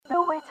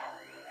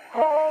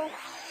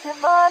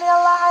money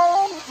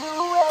lying to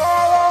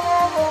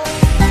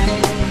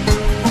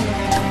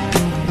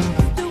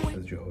This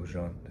is your host,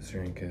 John, the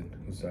Syrian kid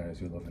whose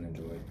diaries you love and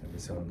enjoy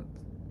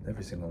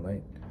every single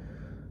night.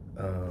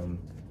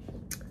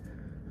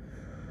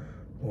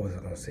 What was I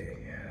gonna say?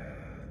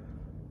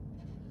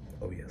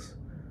 Oh yes.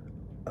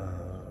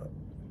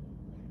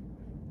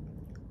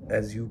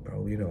 As you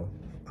probably know,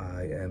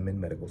 I am in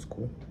medical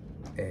school,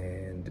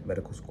 and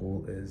medical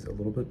school is a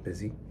little bit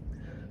busy.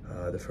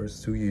 The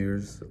first year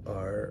is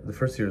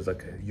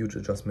like a huge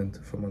adjustment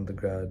from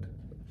undergrad.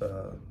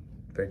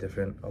 Very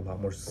different, a lot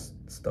more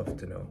stuff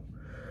to know.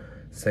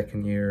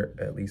 Second year,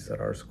 at least at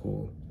our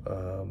school,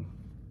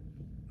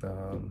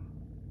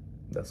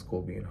 that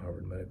school being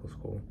Harvard Medical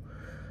School,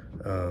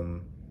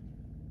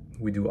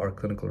 we do our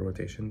clinical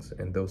rotations,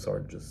 and those are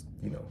just,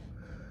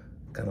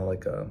 kind of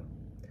like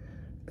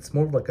it's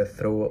more like a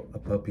throw a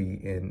puppy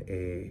in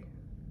a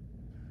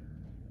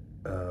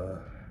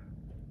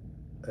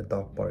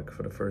dog park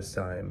for the first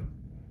time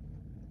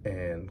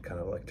and kind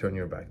of like turn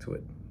your back to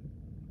it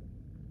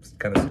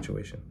kind of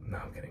situation. No,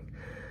 I'm kidding,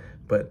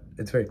 but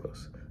it's very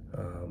close,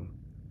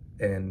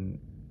 and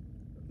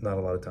not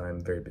a lot of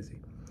time, very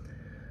busy.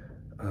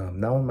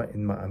 Now I'm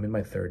in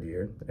my third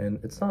year, and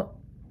it's not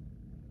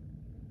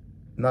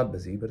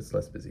busy, but it's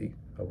less busy,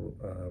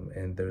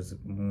 and there's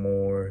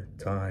more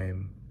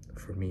time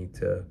for me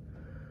to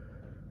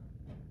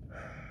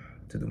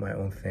do my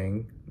own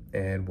thing.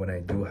 And when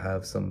I do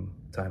have some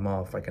time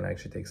off, I can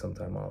actually take some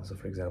time off. So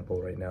for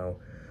example, right now,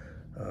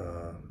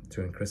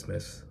 during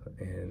Christmas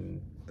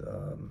and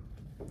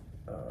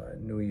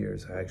New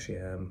Year's, I actually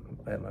am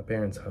at my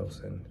parents'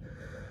 house, and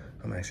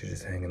I'm actually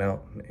just hanging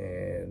out,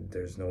 and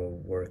there's no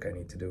work I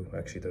need to do.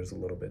 Actually, there's a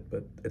little bit,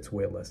 but it's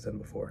way less than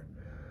before.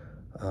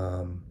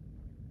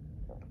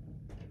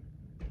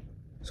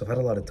 So I've had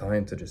a lot of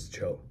time to just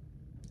chill,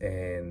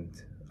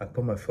 and I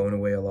put my phone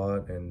away a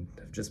lot, and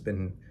I've just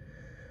been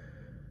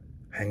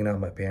hanging out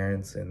with my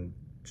parents and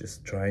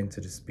just trying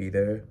to just be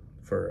there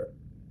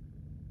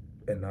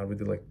and not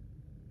really like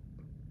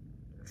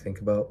think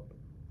about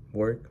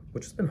work,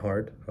 which has been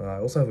hard. I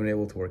also haven't been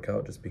able to work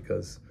out just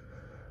because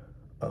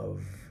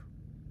of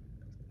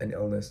an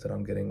illness that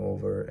I'm getting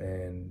over,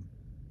 and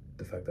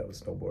the fact that I was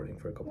snowboarding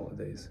for a couple of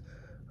days.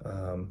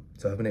 So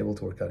I haven't been able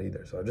to work out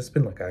either. So I've just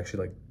been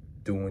actually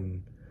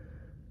doing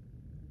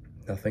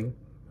nothing,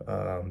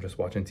 just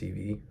watching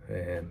TV,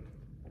 and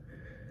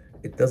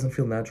it doesn't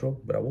feel natural.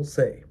 But I will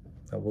say,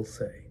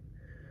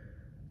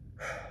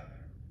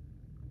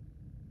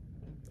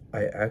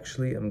 I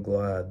actually am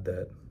glad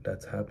that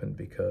that's happened,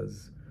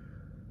 because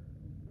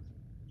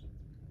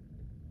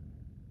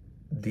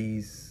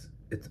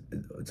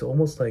it's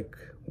almost like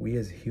we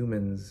as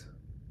humans,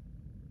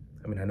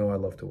 I mean, I know I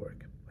love to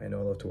work, and I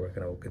will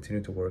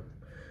continue to work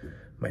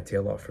my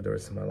tail off for the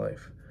rest of my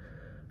life.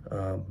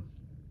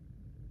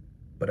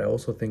 But I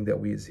also think that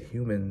we as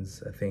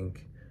humans,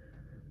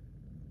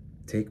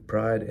 take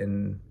pride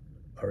in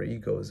our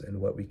egos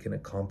and what we can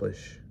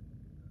accomplish,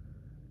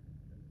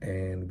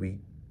 and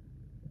we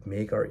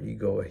make our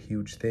ego a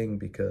huge thing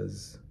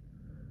because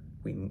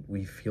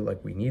we feel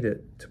like we need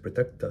it to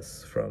protect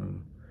us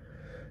from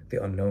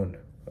the unknown.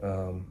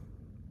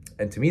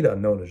 And to me, the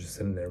unknown is just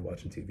sitting there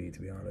watching TV, to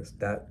be honest.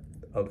 That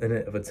in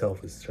and of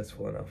itself is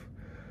stressful enough.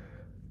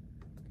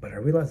 But I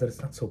realized that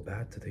it's not so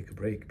bad to take a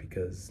break,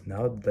 because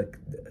now, by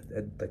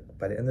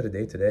the end of the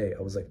day today,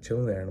 I was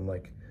chilling there, and I'm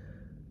like,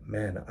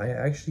 man, I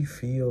actually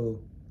feel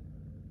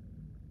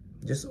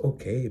just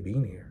okay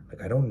being here.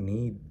 I don't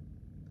need,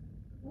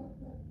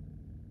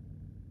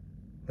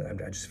 I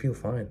just feel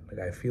fine.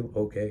 I feel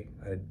okay.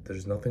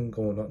 There's nothing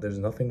going on. There's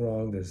nothing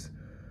wrong.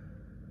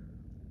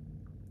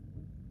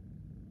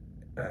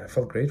 I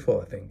felt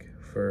grateful,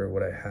 for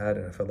what I had,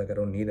 and I felt like I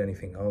don't need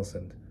anything else.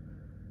 And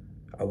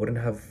I wouldn't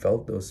have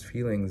felt those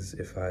feelings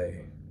if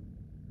I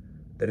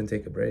didn't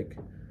take a break.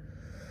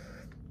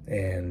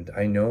 And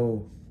I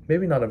know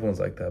maybe not everyone's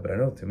like that, but I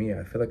know, to me,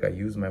 I feel like I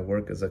use my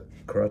work as a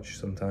crutch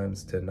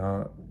sometimes to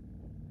not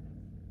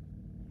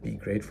be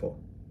grateful,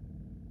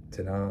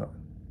 to not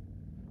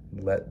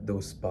let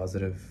those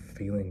positive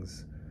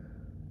feelings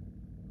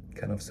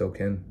kind of soak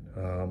in.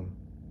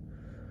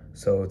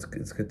 So it's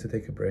good to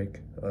take a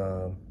break.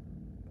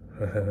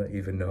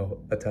 Even though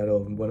a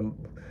title,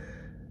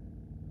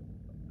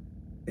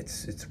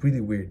 it's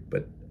really weird,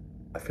 but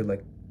I feel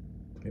like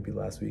maybe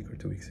last week or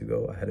 2 weeks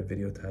ago, I had a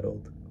video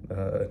titled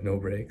No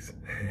Breaks.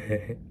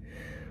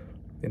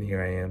 And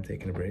here I am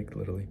taking a break,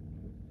 literally.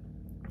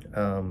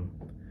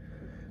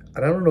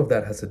 And I don't know if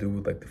that has to do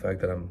with the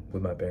fact that I'm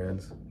with my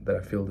parents, that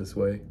I feel this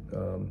way,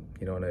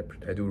 and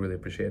I do really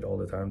appreciate all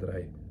the time that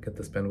I get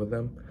to spend with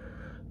them.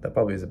 That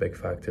probably is a big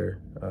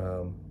factor.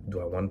 Do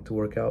I want to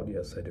work out?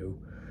 Yes, I do.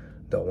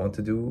 Do I want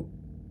to do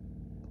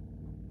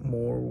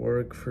more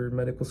work for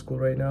medical school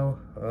right now?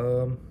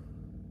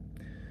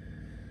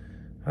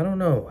 I don't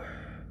know.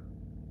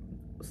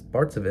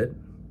 Parts of it.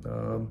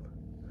 I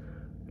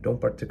don't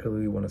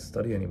particularly want to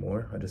study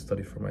anymore. I just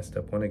studied for my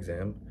step 1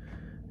 exam,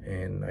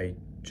 and I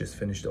just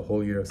finished a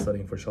whole year of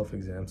studying for shelf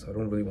exams, so I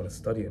don't really want to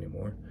study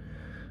anymore.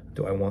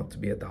 Do I want to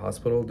be at the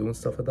hospital doing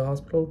stuff at the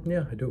hospital?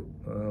 Yeah, I do.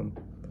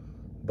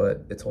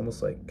 But it's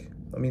almost like,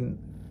 I mean,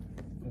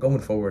 going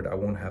forward, I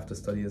won't have to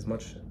study as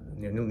much,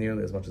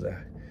 nearly as much as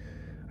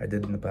I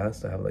did in the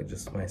past. I have like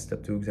just my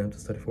step 2 exam to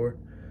study for.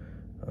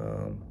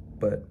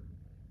 But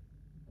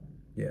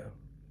yeah,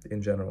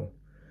 in general,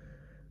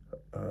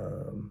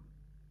 um,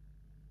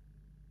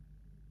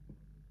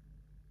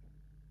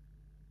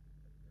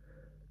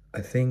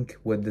 I think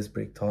what this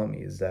break taught me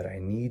is that I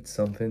need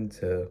something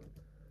to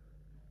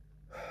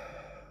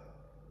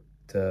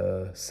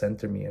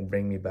center me and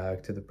bring me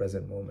back to the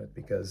present moment,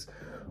 because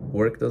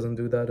work doesn't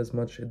do that as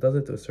much. It does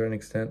it to a certain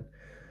extent,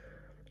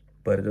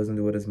 but it doesn't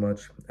do it as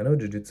much. I know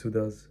jiu-jitsu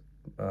does,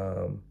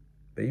 but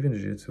even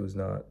jiu-jitsu is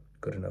not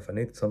good enough. I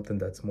need something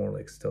that's more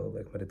like still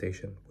like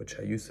meditation, which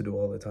I used to do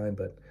all the time,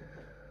 but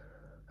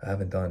I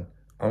haven't done.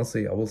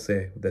 Honestly, I will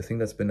say the thing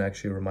that's been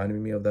actually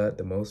reminding me of that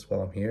the most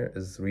while I'm here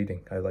is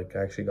reading. I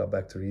actually got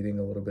back to reading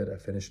a little bit. I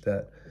finished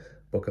that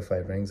Book of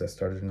Five Rings. I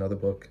started another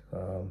book,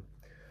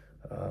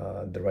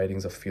 The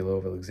Writings of Philo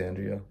of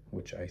Alexandria,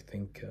 which I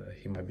think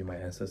he might be my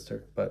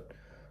ancestor. But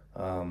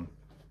I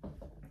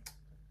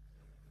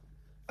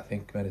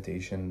think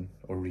meditation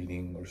or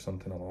reading or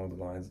something along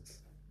the lines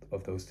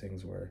of those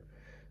things where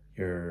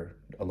you're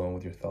alone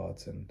with your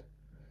thoughts and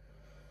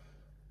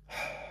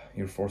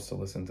you're forced to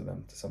listen to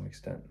them to some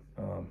extent,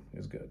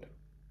 is good.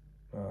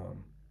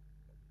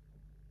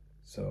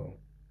 So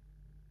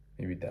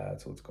maybe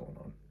that's what's going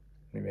on.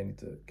 Maybe I need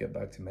to get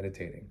back to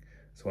meditating.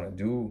 So when I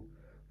do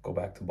go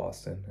back to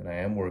Boston and I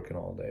am working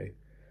all day,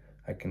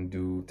 I can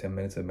do 10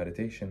 minutes of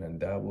meditation, and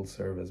that will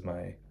serve as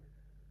my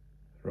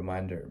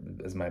reminder,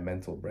 as my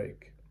mental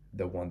break,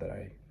 the one that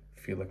I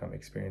feel like I'm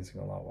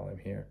experiencing a lot while I'm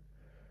here,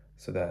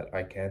 so that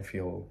I can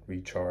feel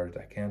recharged.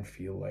 I can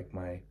feel like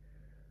my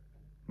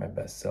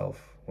best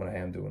self when I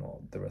am doing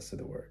all the rest of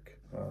the work.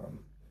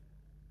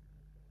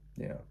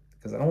 Yeah,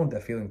 because I don't want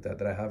that feeling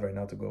that I have right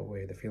now to go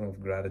away. The feeling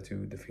of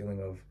gratitude, the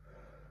feeling of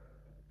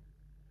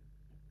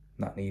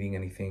not needing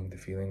anything, the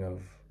feeling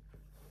of,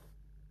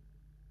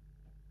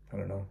 I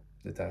don't know,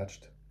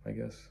 detached, I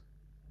guess,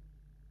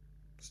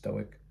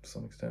 stoic to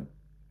some extent.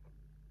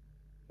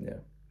 Yeah,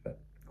 but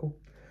cool.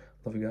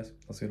 Love you guys.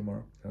 I'll see you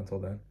tomorrow. Until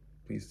then,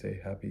 please stay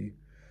happy.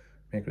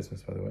 Merry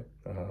Christmas, by the way.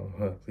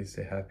 Please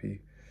stay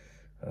happy,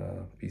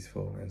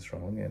 peaceful, and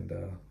strong, and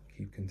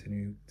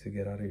continue to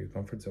get out of your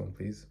comfort zone,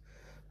 please.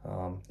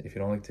 If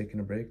you don't like taking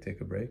a break, take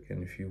a break.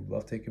 And if you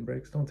love taking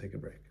breaks, don't take a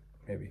break.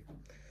 Maybe.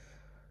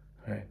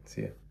 All right.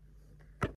 See ya.